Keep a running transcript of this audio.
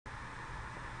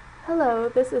Hello,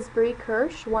 this is Bree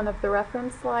Kirsch, one of the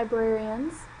reference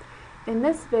librarians. In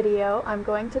this video, I'm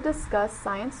going to discuss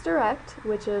ScienceDirect,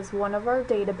 which is one of our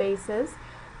databases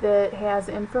that has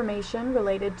information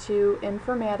related to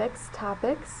informatics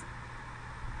topics.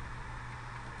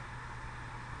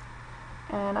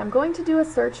 And I'm going to do a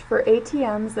search for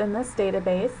ATMs in this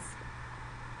database.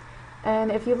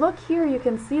 And if you look here, you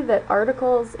can see that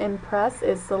articles in press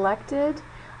is selected.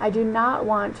 I do not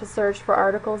want to search for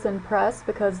articles in press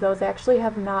because those actually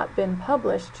have not been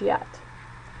published yet.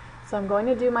 So I'm going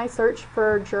to do my search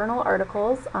for journal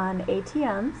articles on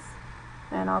ATMs,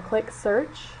 and I'll click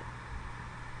search.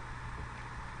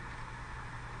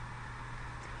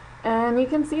 And you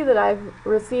can see that I've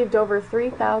received over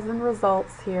 3,000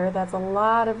 results here. That's a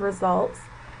lot of results.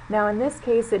 Now in this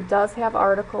case it does have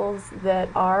articles that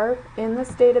are in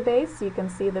this database. You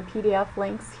can see the PDF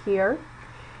links here.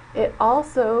 It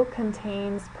also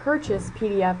contains purchase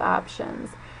PDF options,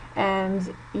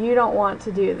 and you don't want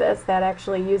to do this. That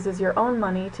actually uses your own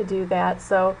money to do that.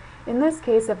 So in this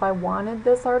case, if I wanted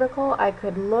this article, I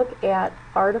could look at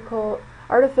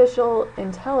Artificial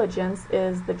Intelligence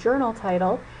is the journal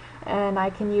title, and I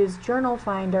can use Journal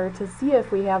Finder to see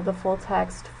if we have the full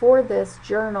text for this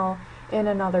journal in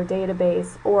another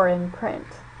database or in print.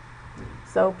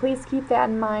 So please keep that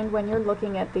in mind when you're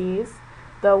looking at these.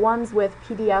 The ones with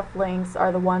PDF links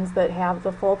are the ones that have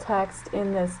the full text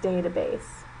in this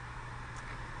database.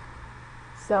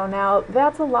 So now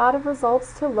that's a lot of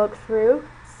results to look through.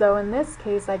 So in this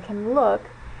case I can look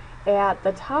at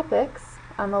the topics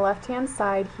on the left hand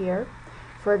side here.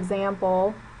 For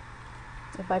example,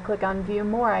 if I click on View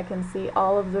More, I can see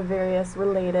all of the various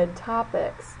related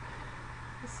topics.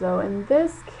 So in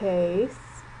this case,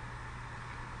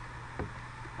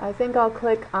 I think I'll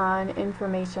click on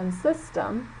Information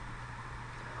System,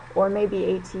 or maybe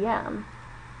ATM.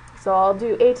 So I'll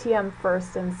do ATM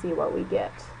first and see what we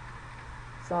get.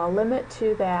 So I'll limit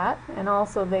to that, and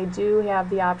also they do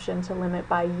have the option to limit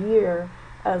by year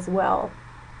as well.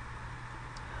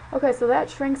 Okay, so that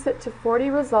shrinks it to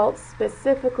 40 results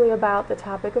specifically about the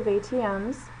topic of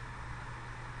ATMs.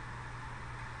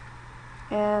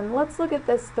 And let's look at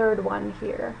this third one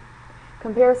here.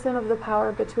 Comparison of the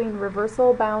power between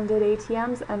reversal bounded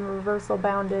ATMs and reversal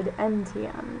bounded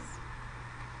NTMs.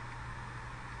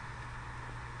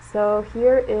 So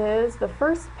here is the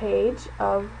first page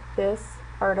of this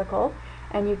article,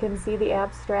 and you can see the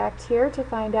abstract here to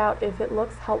find out if it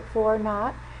looks helpful or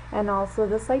not, and also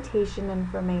the citation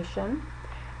information.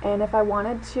 And if I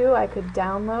wanted to, I could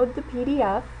download the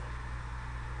PDF,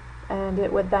 and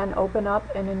it would then open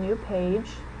up in a new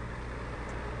page.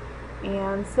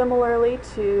 And similarly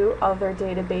to other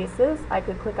databases, I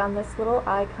could click on this little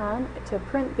icon to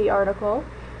print the article.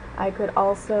 I could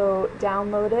also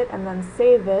download it and then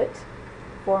save it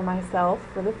for myself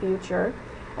for the future.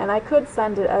 And I could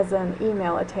send it as an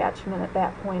email attachment at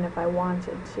that point if I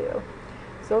wanted to.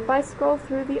 So if I scroll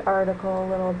through the article a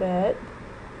little bit,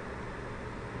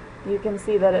 you can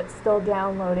see that it's still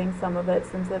downloading some of it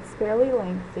since it's fairly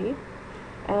lengthy.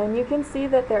 And you can see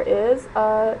that there is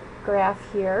a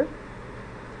graph here,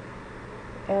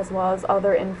 as well as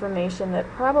other information that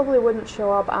probably wouldn't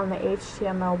show up on the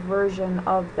HTML version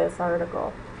of this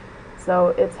article. So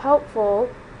it's helpful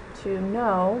to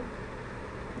know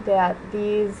that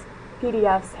these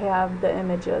PDFs have the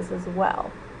images as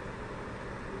well.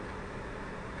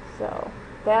 So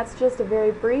that's just a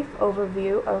very brief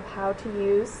overview of how to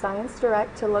use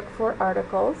ScienceDirect to look for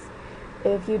articles.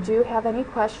 If you do have any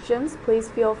questions, please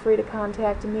feel free to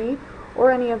contact me or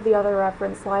any of the other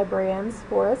reference librarians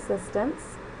for assistance.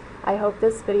 I hope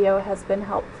this video has been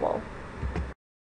helpful.